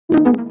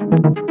All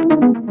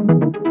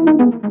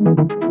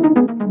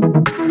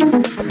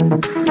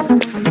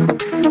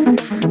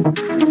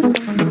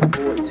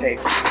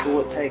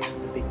it takes is a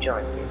big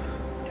giant dick.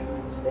 You don't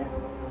understand?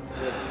 That's all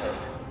it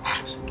takes.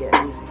 Just to get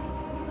anything.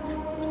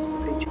 Just a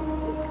big giant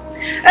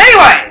dick.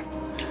 Anyway!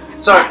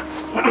 So,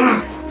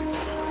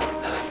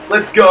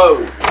 let's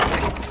go!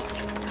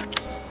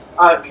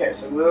 Okay,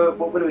 so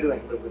what are we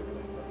doing?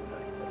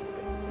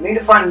 We need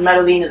to find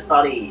Madalena's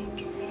body.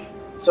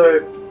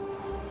 So,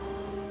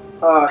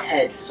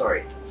 head,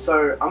 sorry.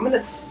 So, I'm gonna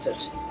search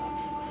this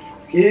up.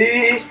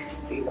 Okay,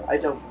 because I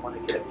don't want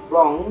to get it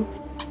wrong.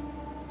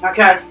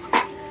 Okay,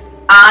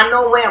 I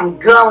know where I'm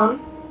going.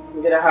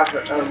 I'm gonna have a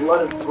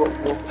lot of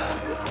walking.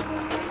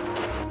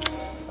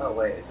 Oh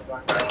wait, is it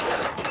back right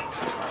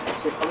there?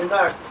 Still coming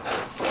back.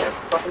 Every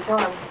fucking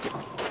time.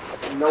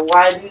 I don't know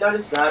why I didn't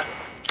notice that.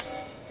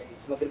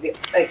 It's not gonna be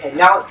okay.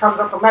 Now it comes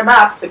up on my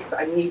map because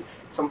I need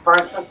some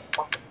furniture.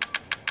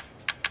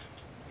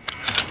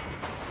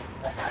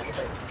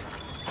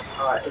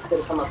 Alright, it's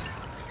gonna come up.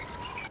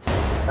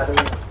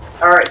 Madalena.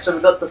 Alright, so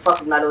we got the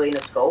fucking Madalena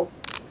skull.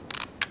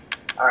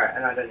 Alright,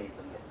 and I don't need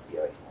the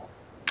video anymore.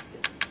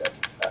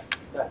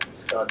 That's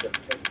discarded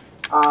everything.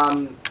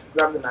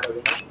 Grab the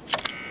Madalena.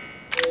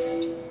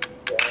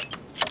 Yeah,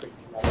 pretty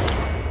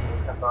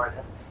Madalena. How far I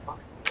have? Fuck.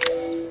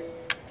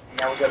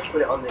 Now we're gonna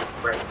put it on this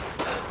break.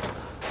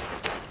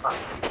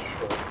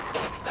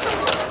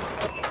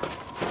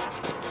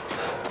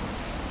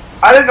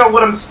 I don't know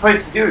what I'm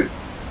supposed to do.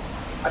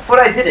 I thought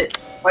I did it.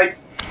 Like,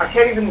 I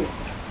can't even...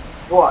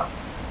 What?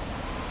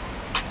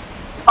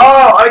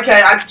 Oh,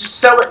 okay, I can just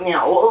sell it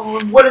now.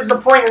 What is the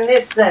point in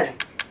this then?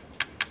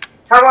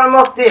 How do I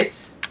unlock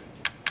this?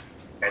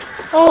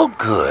 Oh,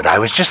 good. I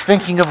was just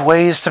thinking of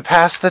ways to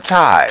pass the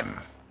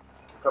time.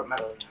 Got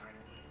metal in there.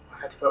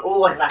 I had to go all the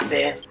way back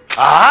there.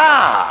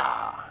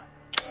 Ah!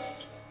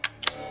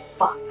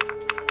 Fuck.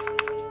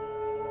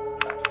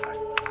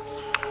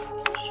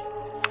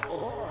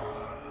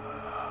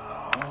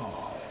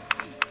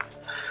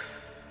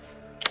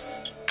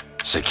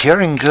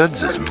 Securing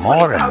goods is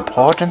more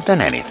important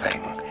than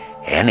anything.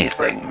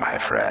 Anything, my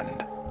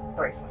friend.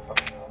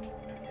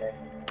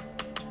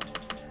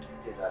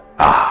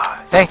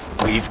 Ah,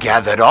 we've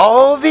gathered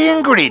all the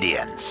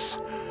ingredients.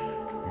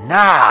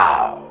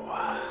 Now...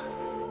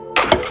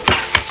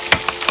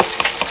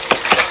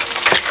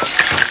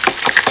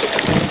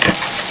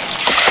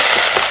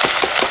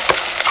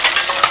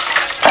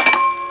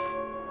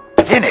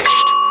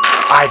 Finished.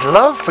 I'd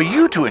love for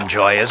you to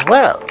enjoy as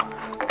well.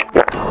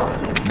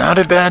 Not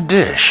a bad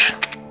dish.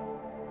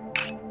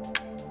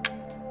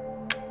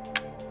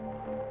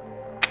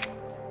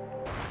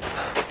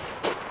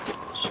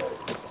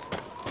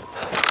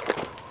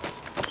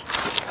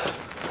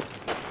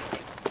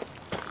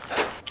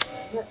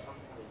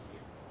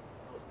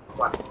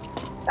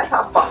 That's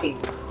how fucking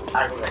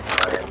aggravating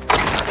I am.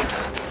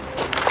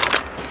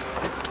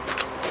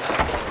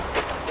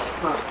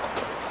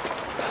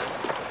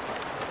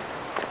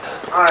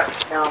 Alright,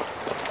 now,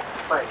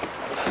 wait.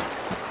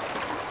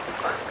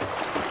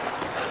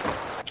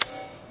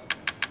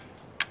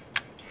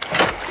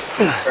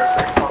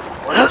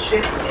 What the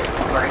shit?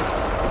 It's right.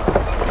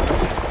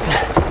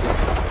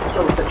 So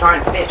it's a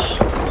giant fish.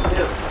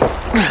 Ew.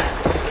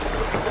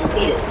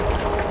 Eat it.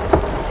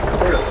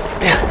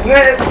 Ew.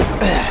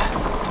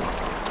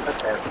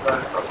 Okay, we're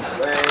going across the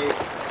way.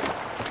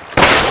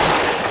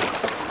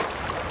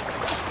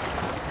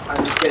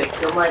 I'm gonna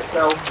kill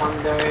myself one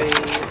day.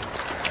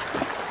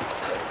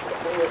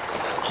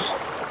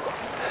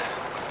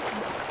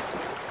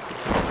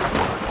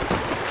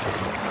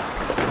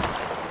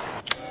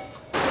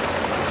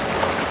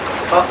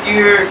 Fuck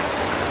you!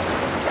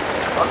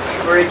 Fuck you,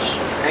 bridge.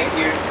 Thank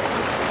you.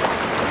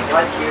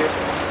 Like you.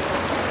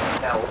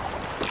 No.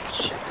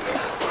 Shit,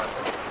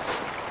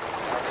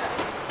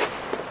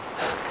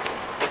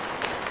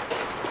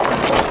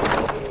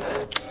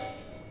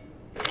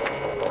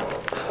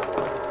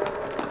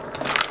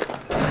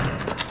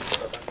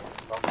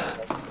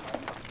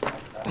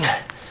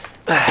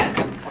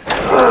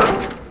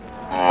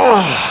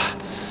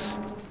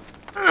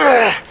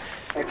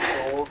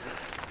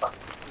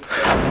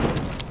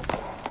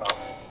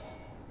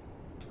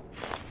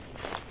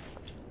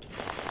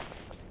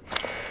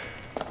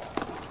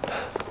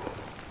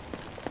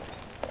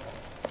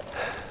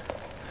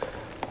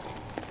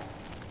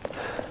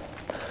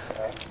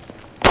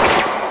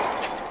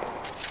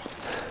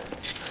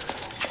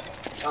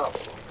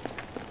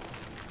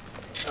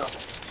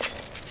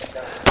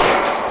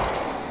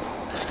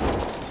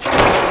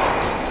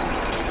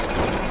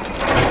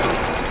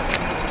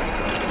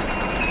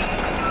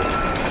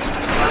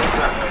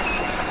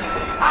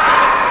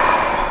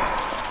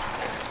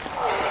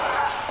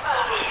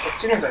 As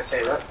soon as I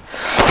say that.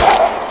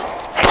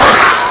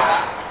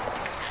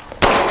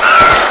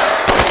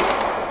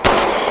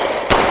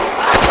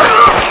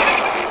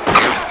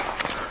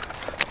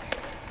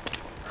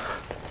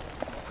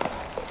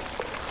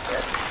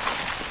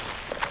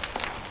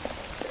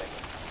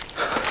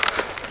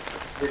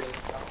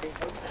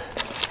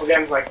 Well,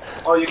 game's like,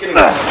 oh, you're getting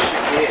so much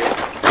shit here.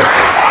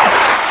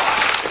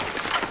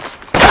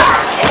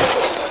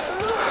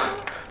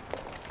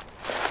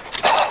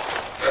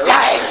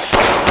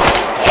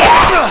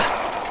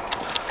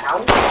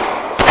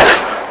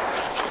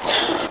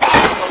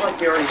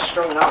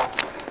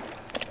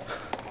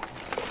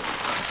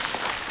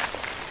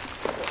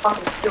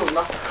 fucking still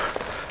nothing.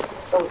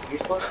 That was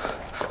useless.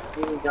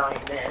 Even going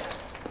in there.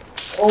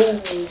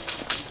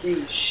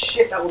 Holy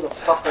shit, that was a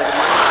fuckload of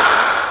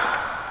money.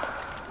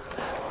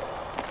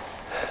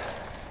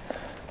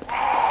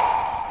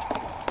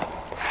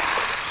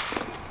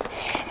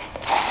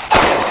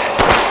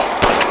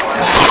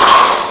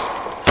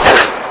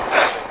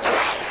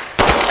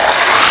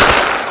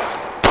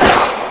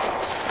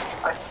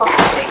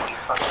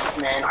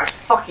 Man, I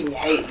fucking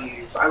hate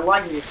yous. I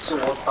like this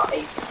sword, but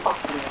I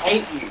fucking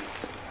hate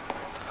yous.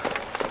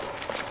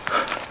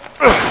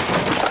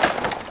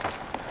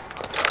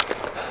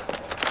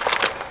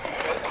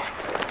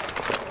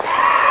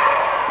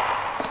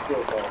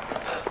 Still go.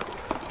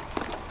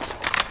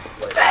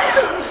 Wait.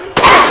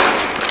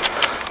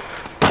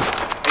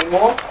 Any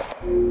more?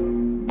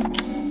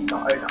 No,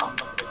 I'm not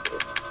gonna do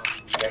it.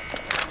 Yes.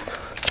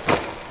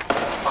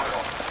 Fuck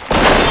off.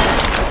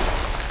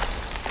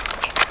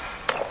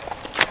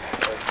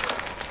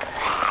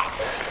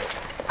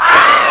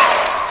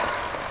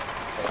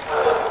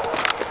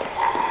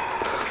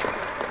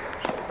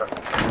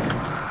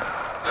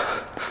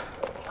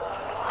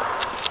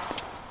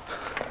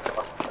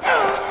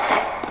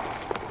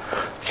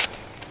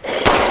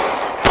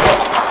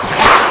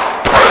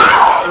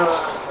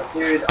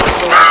 Dude, I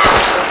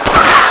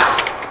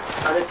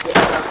don't get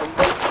that from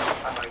this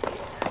time right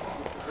here.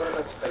 What am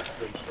I supposed to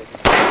reach?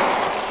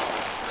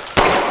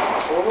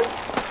 Forward?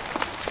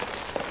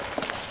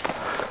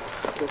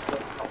 Because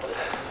that's not what it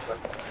seems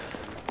like.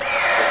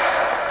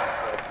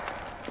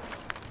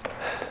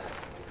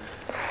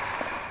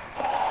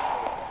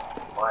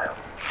 Wow.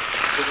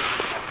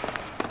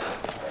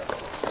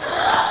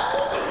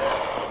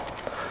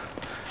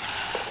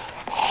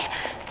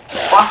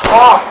 Fuck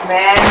off,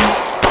 man!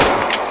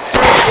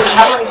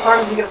 How many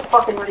times are you gonna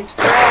fucking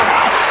respawn?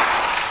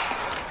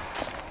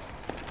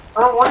 I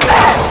don't want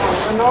that.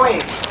 It's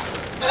annoying.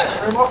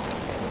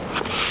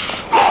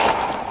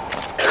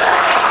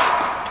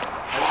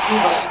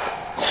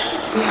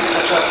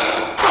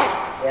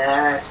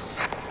 Yes.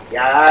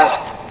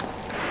 Yes.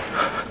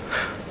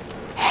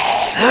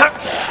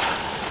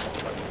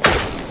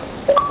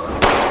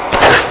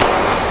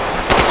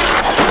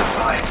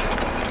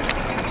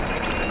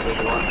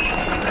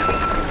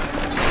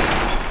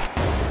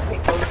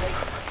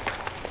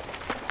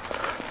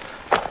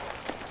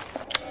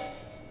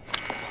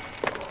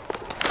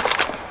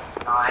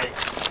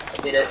 Nice.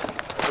 I did it.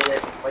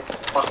 Wasted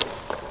fucking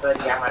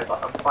 30 ammo, but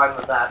I'm fine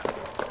with that.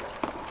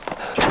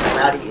 I'm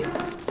out of here.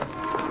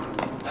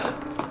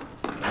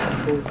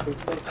 Cool. I think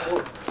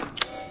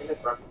I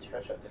grabbed the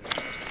treasure, didn't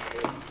I?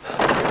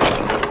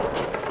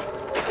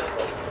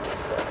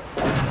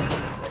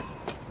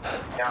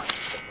 Yeah.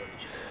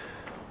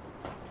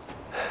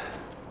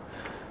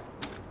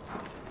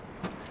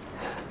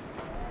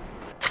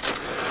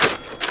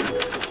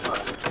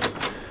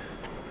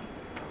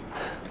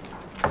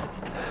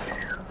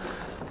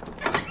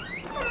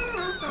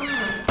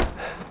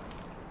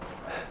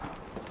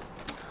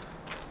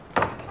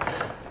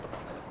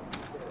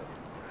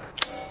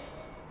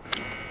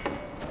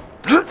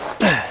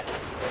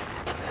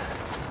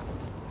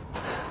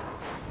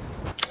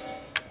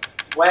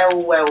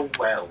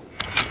 Well.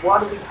 What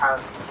do we have?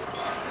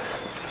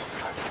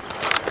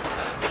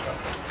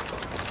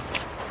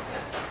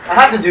 I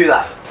had to do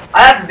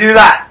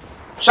that.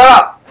 Shut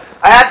up.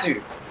 I had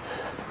to.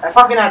 I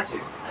fucking had to.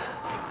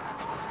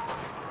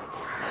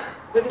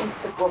 Look at this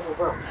sick level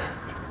bro.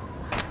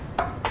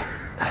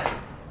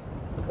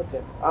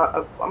 Okay.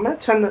 I'm gonna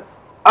turn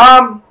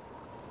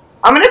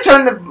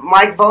the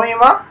mic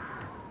volume up.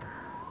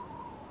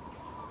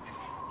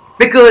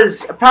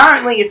 Because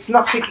apparently it's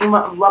not picking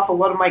up a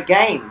lot of my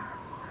game.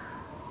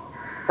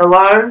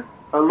 Hello?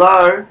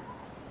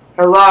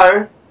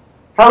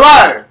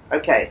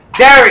 Okay,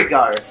 there we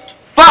go.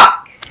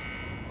 Fuck!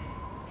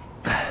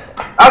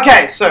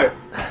 Okay, so,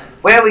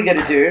 what are we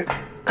gonna do?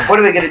 What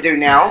are we gonna do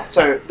now?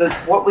 So,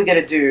 what we're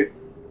gonna do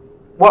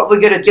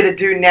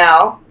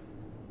now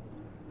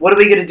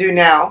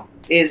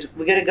is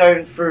we're gonna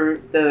go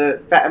through the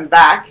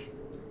back.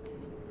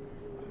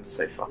 I'm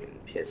so fucking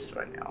pissed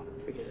right now.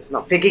 Because it's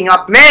not picking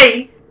up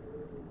me!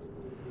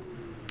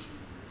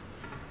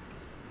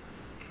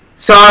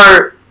 So,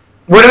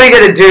 what are we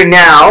gonna do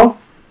now?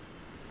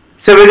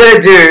 We're gonna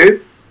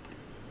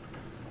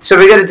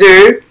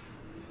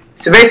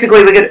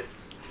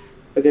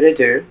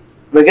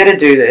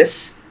do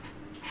this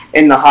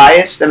in the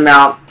highest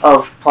amount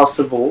of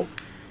possible.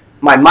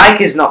 My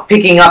mic is not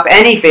picking up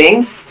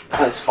anything.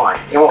 That's fine.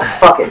 You know what?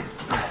 Fuck it.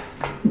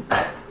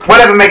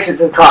 Whatever makes it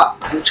to the cut.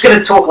 I'm just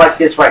gonna talk like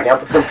this right now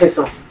because I'm pissed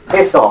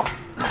off.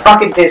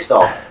 Fucking pissed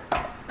off.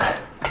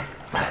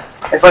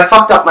 If I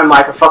fucked up my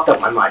mic, I fucked up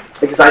my mic.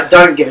 Because I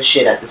don't give a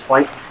shit at this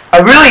point. I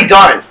really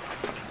don't.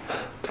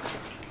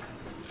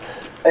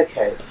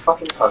 Okay,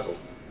 fucking puzzle.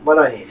 What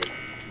I needed.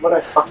 What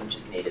I fucking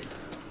just needed.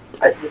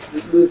 I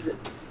lose it.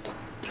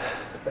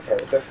 Okay,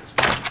 we'll go for this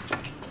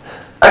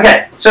one.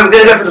 Okay, so we're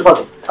gonna go for the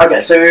puzzle.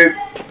 Okay, so...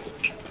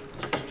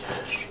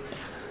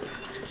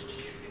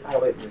 Oh,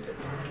 wait, move it.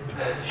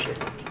 Oh, shit.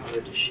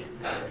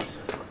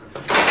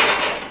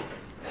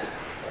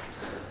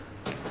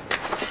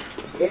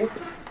 Here.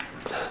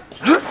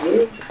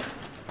 Here.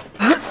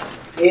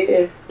 Here.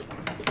 And,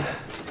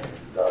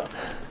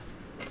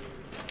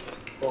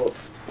 oh.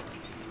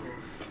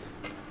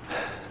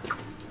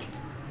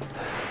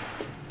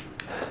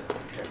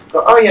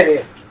 Oh yeah,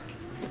 yeah.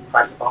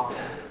 Back bomb.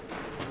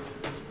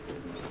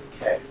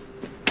 Okay.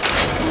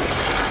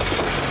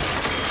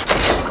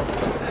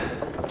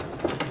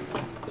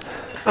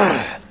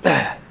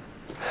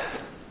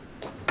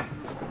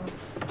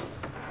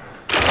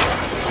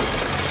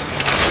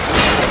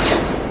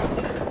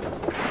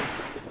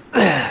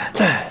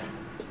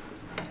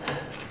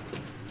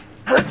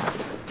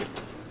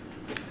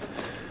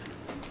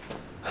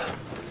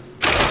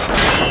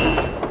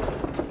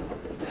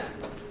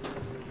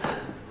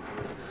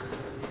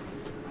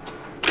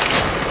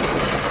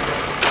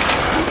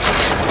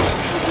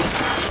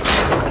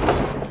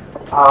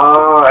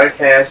 Oh,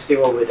 okay, I see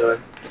what we're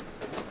doing.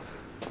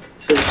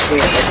 So just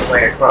need to make the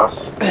way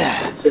across.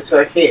 So it's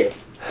like here.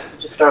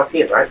 Just go up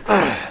here, right?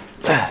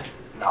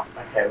 No,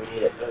 okay, we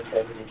need it.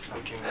 Okay, we need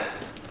something.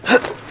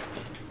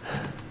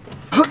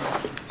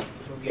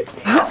 We'll get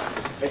me out.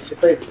 So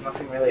basically, there's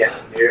nothing really I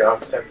can do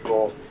except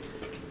for.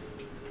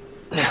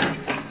 It's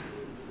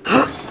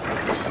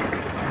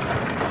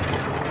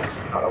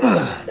not what I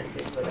was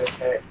thinking, but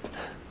okay.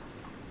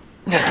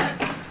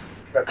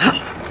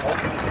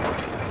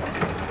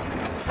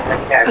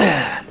 Okay.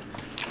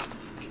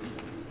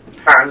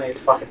 Apparently it's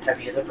fucking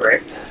heavy as a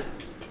brick.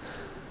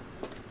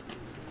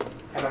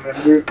 And I'm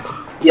gonna move.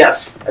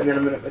 Yes, and then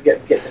I'm gonna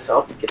get this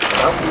up. Get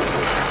this up.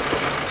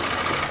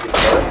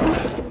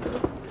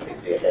 Needs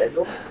to be a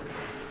handle.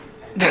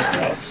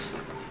 Yes.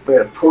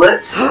 We're gonna pull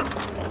it.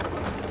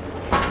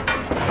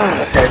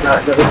 Okay, no,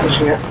 we're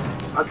pushing it.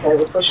 Okay,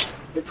 we pushed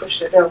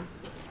it down.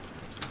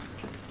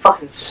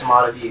 Fucking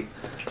smart of you.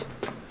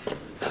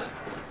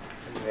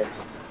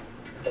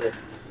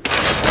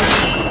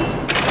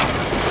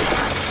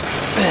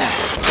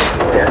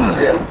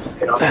 Yeah, just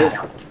get on here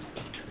now.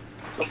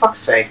 For fuck's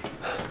sake.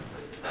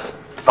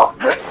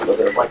 Fuck. Look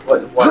at it.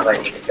 What do I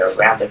need to go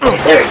around it?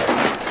 There we go.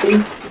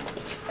 See?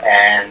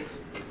 And.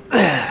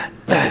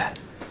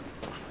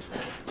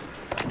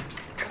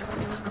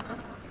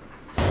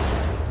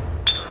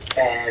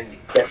 And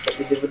guess what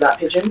we did with that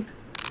pigeon?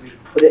 We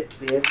put it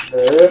with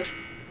the.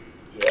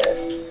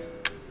 Yes.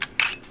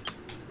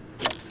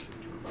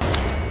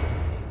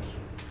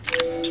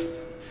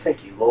 Thank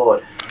you,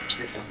 Lord.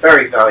 This is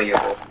very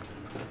valuable.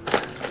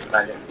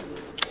 Imagine.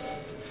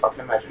 Fucking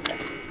imagine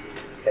that.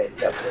 Okay,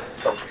 yeah, that's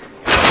something.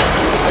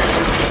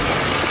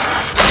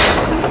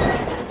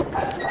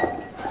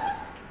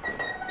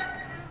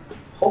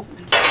 Holy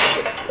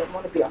shit, I don't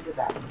want to be under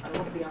that. I don't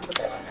want to be under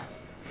that right now.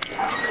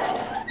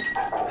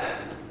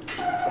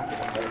 There's something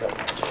in there though.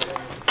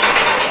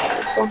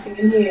 There's something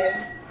in here.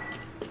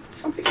 There's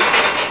something in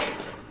here.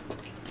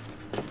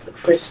 The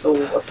crystal,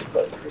 I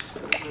forgot the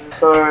crystal.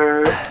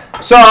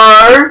 So,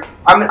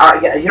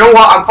 yeah, you know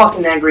what? I'm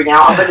fucking angry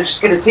now. I'm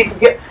just gonna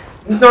get.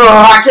 No,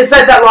 I just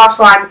said that last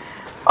time.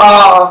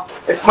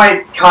 If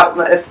my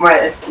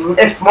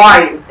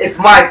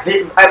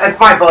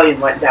volume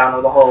went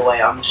down the whole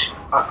way, I'm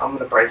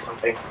gonna break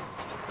something.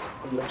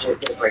 I'm legit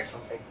gonna break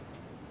something.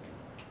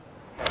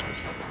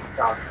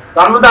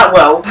 Done with that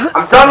well.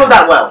 I'm done with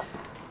that well.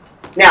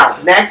 Now,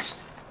 next,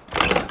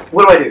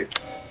 what do?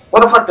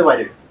 What the fuck do I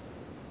do?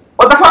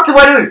 What the fuck do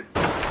I do?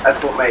 I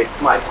thought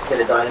my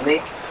consider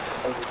dynamite.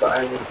 And it's the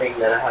only thing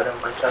that I had on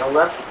my channel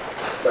left.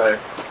 So,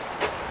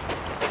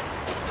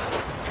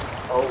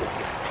 oh,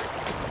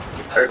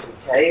 open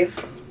cave.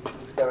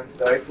 Let's go into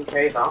the open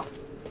cave, huh?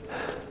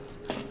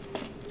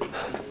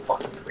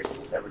 Fucking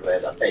crystals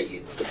everywhere. I bet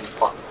you there's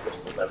fucking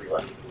crystals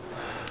everywhere.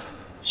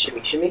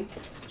 Shimmy, shimmy,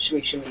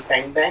 shimmy, shimmy,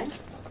 bang, bang.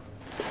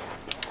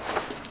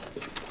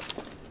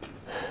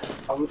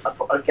 I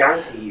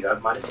guarantee you, I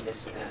might have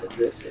missed something with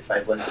this if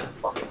I went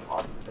fucking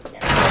on the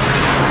camera.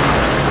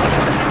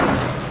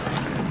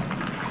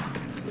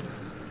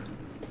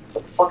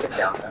 What the fuck is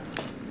down there?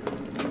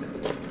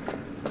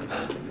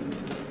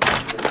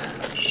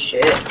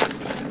 Shit.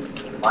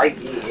 I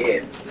get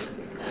here.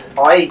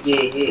 I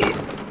get here.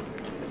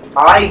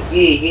 I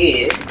get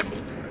here.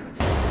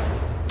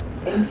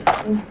 Empty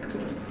coin.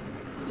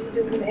 What do you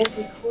do with an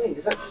empty coin?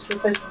 Is that just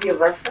supposed to be a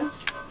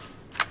reference?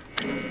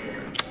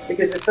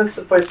 Because if that's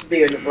supposed to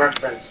be a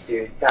reference,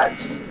 dude,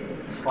 it's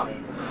funny.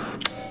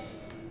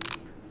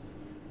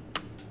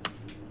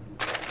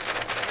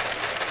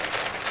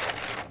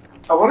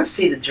 I want to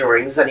see the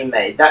drawings that he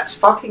made. That's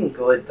fucking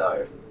good,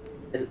 though.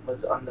 It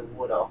was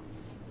underwater.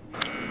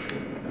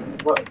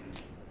 What?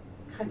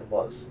 Kind of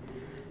was.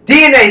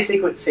 DNA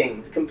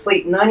sequencing.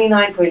 Complete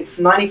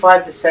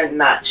 99.95%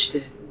 match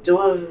to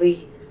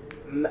Dulivy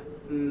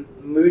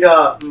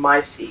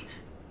Mudamycete.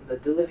 The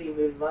Dulivy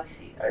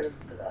Mudamycete. I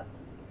remember that.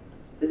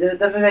 The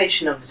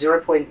deviation of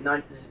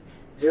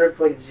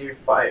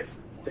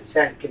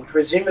 0.05% can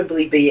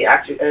presumably be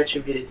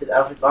attributed to the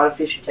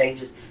artificial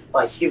changes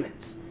by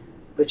humans,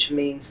 which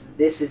means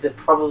this is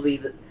probably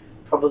the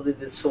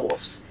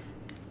source.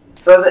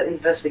 Further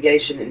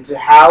investigation into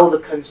how the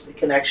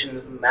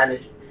connections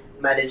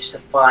manage to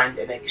find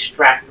and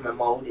extract from a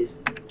mold is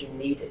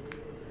needed.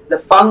 The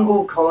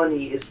fungal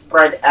colony is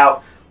spread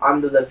out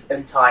under the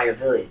entire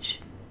village.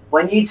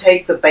 When you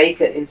take the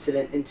Baker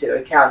incident into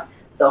account,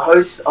 the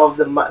hosts of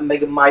the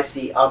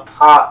Megamycete are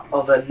part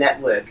of a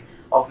network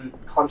of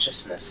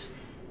consciousness.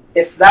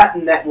 If that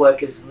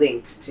network is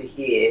linked to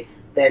here,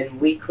 then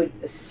we could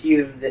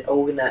assume the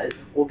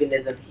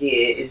organism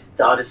here is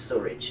data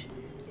storage.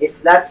 If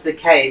that's the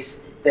case,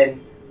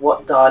 then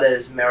what data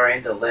is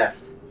Miranda left?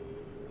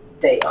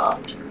 They are.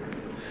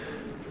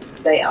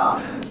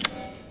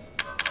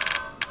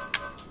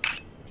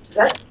 Is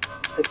that?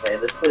 Okay,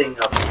 they're putting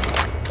up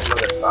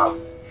another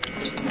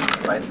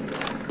place.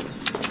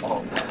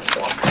 Oh my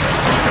god.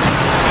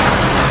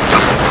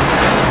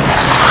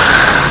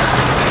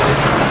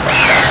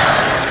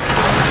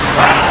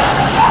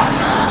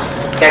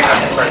 This game has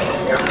a person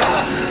here.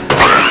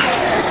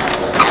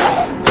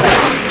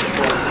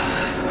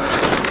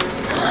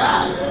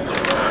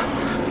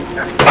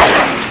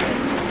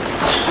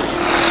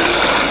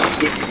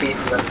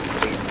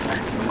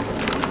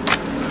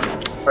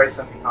 Throw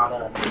something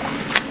harder.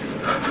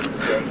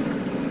 Okay.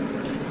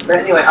 But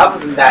anyway, other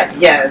than that,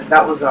 yeah,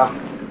 that was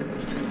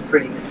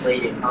pretty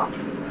misleading, huh?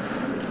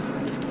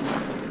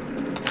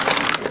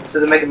 So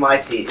the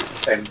Megamycete is the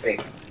same thing.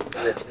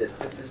 So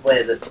this is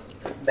where the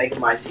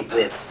Megamycete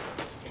lives.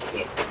 In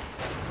here.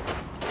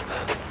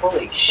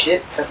 Holy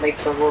shit, that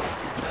makes a lot.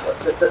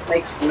 That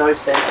makes no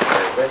sense.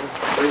 Where did the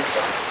prove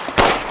that?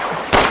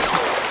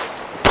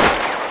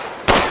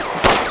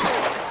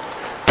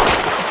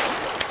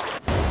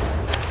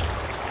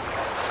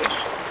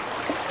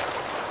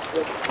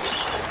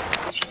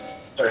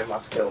 Sorry, my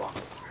skill on.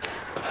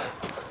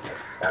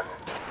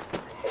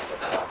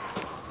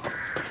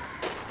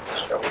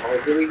 Oh,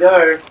 here we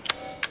go.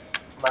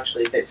 I'm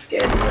actually a bit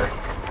scared though.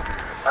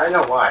 I don't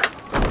know why.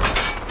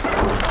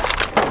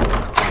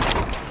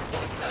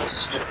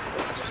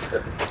 It's just a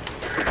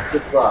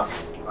good luck.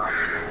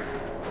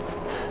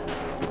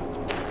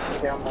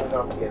 Down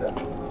up here.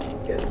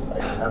 Get this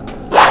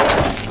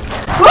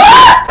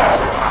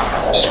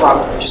Just run.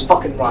 Just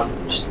fucking run.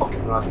 Just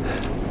fucking run.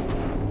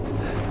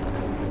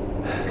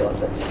 God,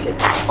 let's get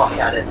the fuck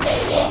out of here.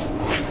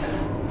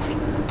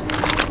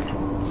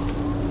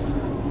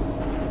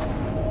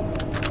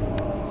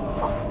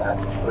 Fuck that.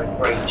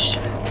 Brain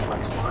shit is in my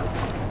spine.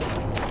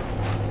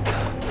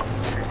 It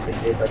seriously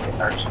did like it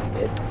actually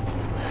did.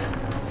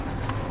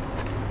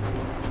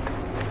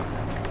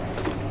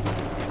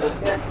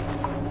 Okay.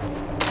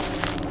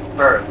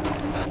 Bird.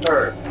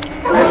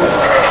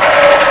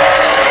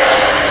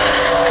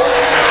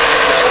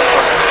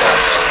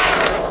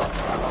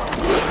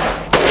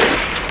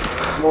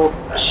 More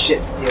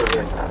shit to deal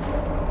with.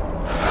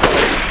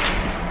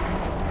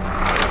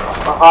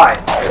 Oh, hi.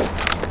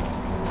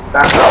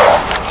 Back up.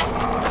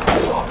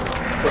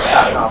 So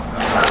back up.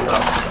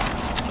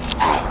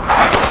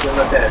 You're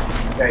not dead.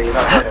 Okay, you're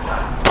not dead.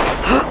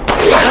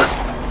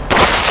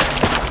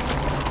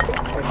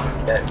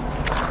 You're dead.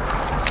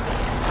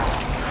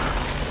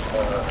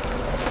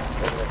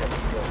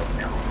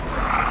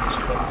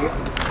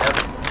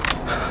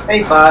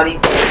 Hey, buddy.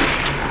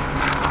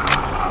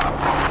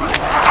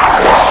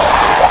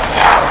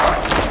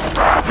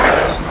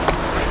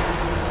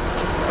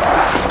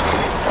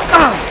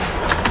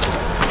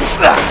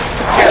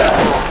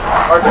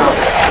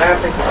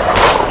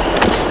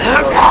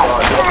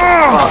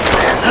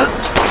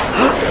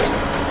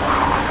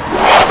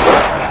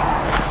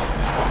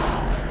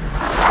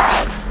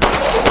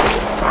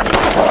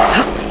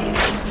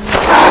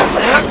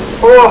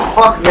 Oh,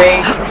 fuck me.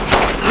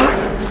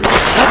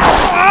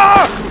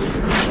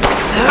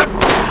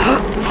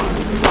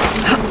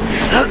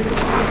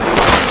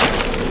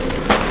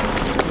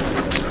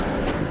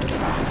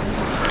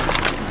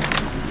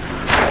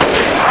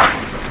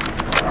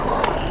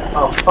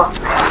 Oh, fuck me.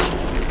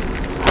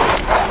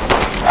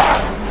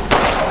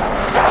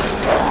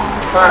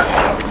 Alright,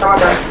 come on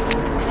down.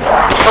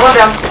 Come on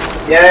down.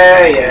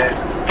 Yeah.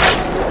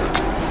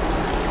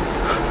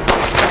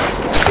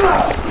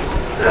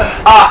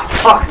 Ah,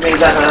 fuck me,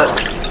 that hurt.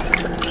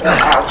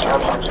 Ouch.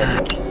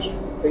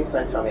 Please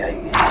don't tell me I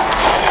used it.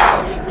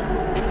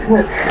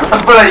 I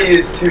thought I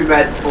used 2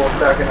 med for a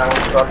second, I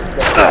was about to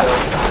kill myself.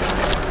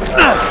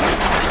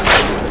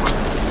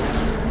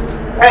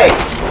 Hey!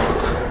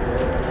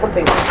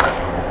 Something like that.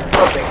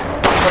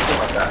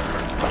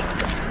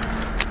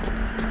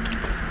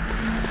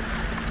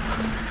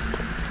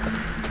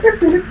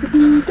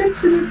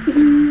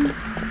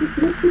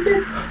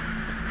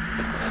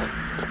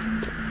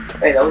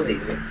 Hey, that was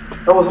easy.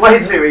 That was way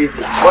too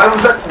easy. Why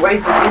was that way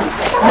too easy?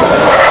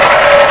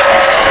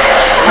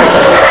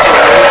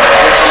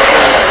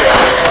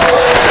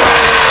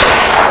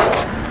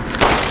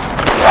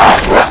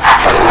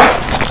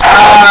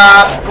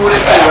 Pulled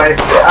it too late.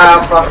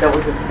 Fuck, that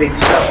was a big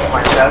shot to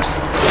my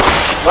chest.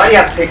 Why do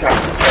you have to pick up?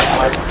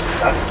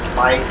 That's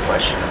my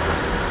question.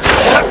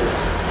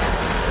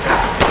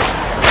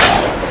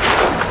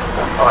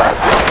 Alright.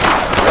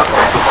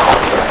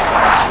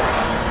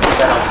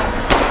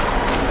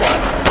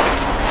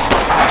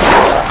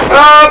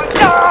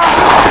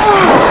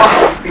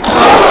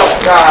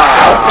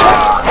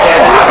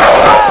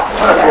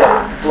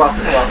 Bluff.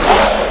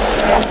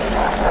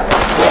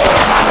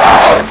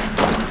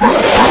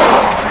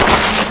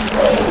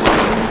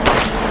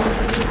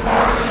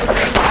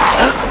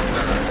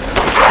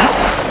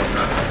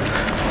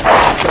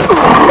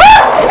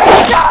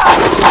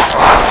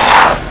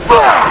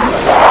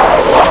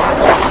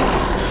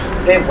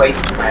 They're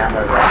wasting my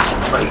ammo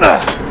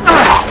there.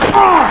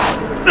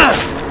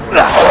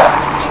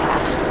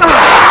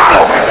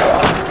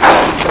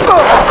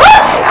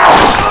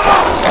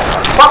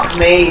 Fuck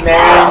me,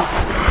 man.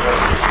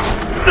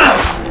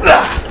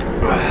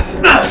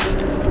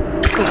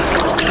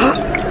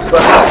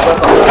 Slip up.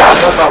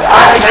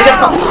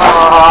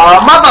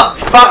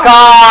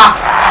 Motherfucker!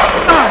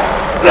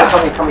 Yeah,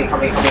 come here.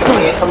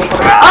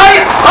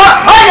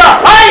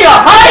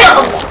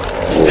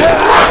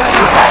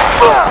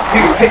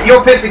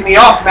 You're pissing me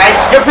off, mate.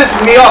 You're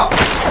pissing me off.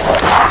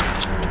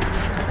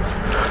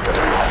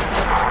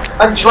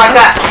 How did you like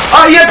that?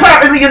 Oh, yeah,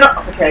 apparently you're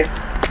not. Okay.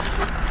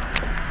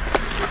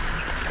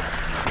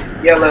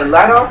 Yellow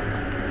ladder.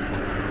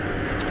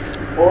 It's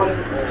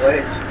important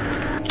always.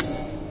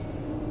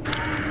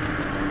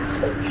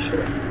 Oh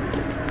shit.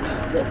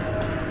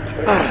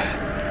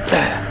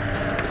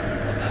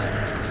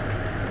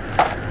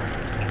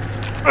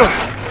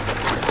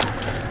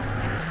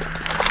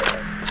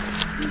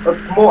 But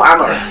more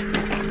ammo.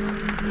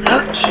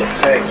 For shit's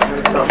sake,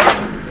 this up.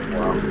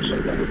 Wow,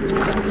 shit.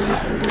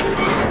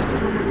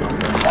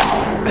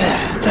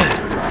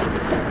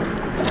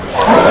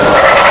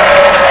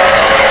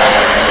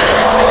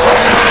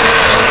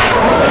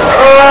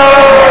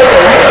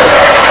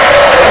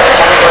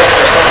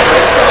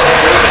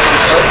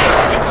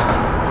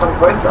 Come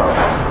closer.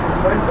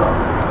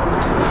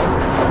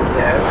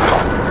 Yes.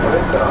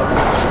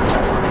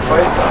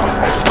 Closer.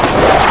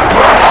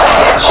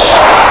 Yes.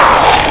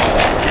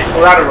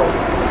 Laterals.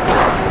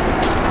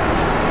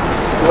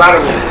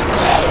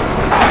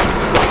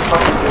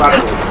 Fucking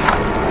laterals.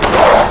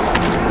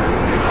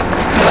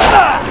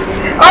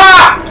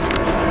 Ah!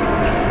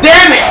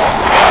 Damn it!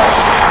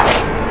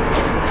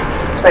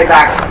 Stay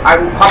back. I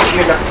will punch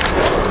you in the...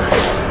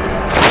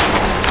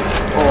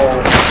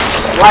 Oh,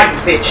 slight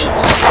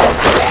bitches.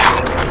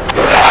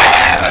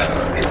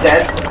 He's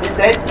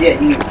dead? Yeah,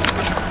 you.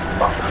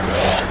 Fuck.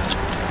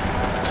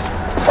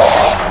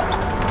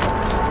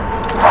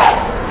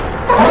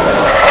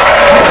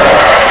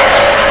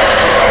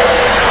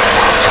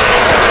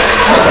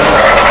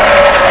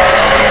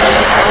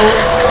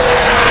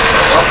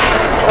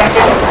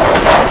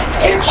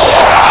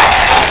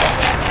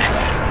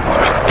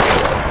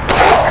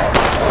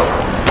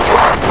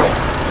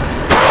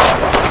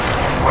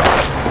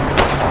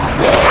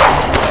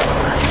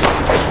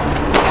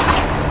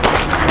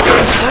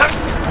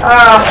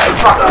 Oh, for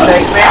fuck's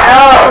sake, man.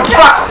 Oh, for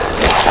fuck's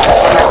sake.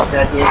 That's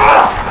dead here.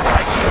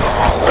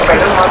 Okay,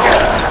 don't mark it.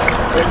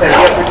 Okay,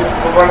 yeah,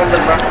 we're running the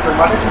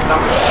money.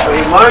 No, so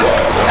you want it.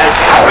 And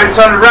we're going to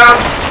turn around.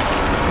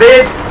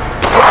 Mid.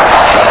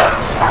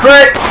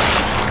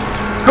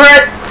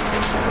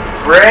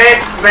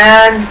 Bricks,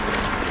 man.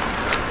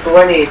 That's all I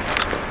need.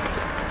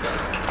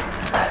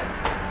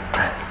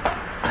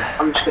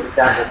 I'm just going to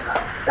down it.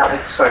 That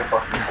was so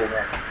fucking cool,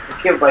 man. We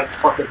killed like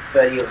fucking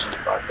 30 of them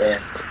right there.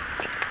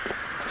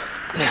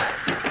 Is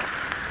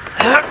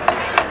that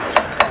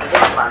a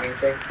climbing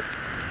thing?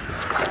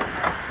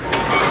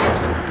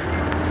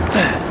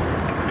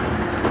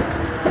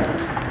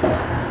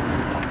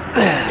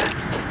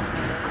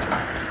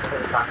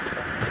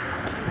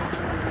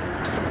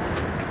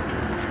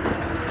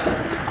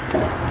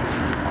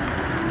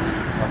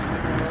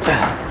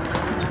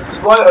 It's a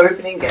slow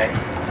opening game.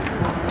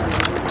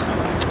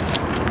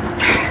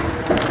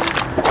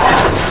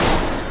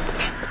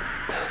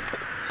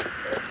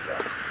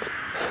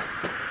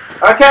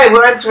 Okay,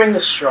 we're entering the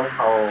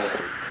stronghold.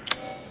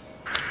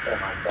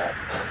 Don't like that.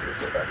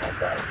 Seriously, don't like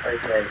that.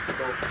 Okay,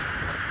 cool.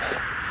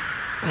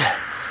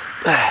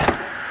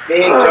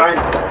 Big giant.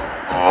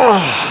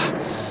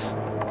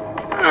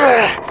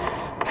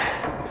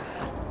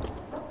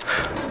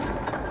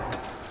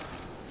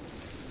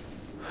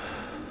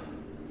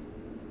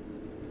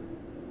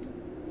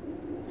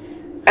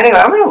 Anyway,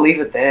 I'm gonna leave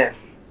it there.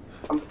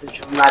 I'm with the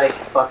dramatic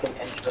fucking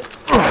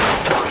entrance.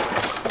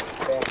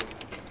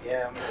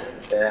 Yeah, I'm gonna leave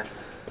it there.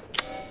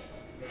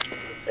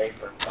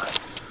 Safer, but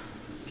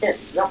can't,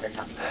 nothing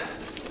happens.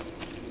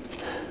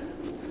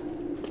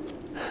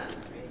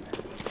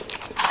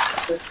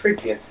 It's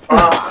creepy as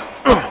fuck.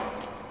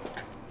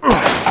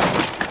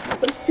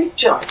 It's a big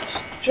giant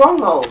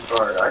stronghold,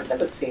 bro. I've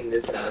never seen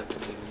this in a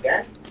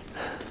game.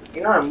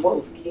 You know, I'm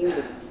more keen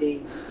to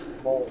see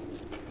more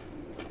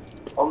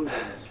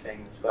ominous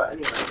things, but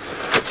anyway.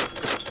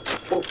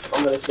 Oof,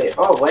 I'm gonna say,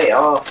 oh wait,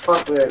 oh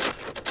fuck, we're...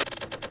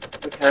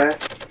 Okay.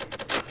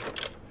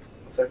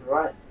 It's over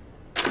right.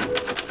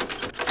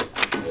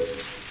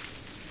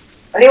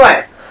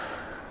 Anyway,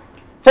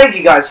 thank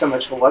you guys so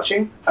much for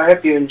watching. I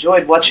hope you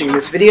enjoyed watching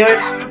this video.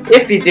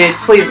 If you did,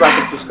 please like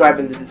and subscribe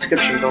in the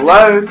description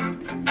below.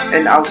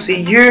 And I'll see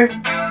you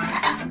in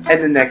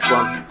the next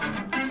one.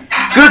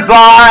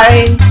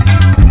 Goodbye!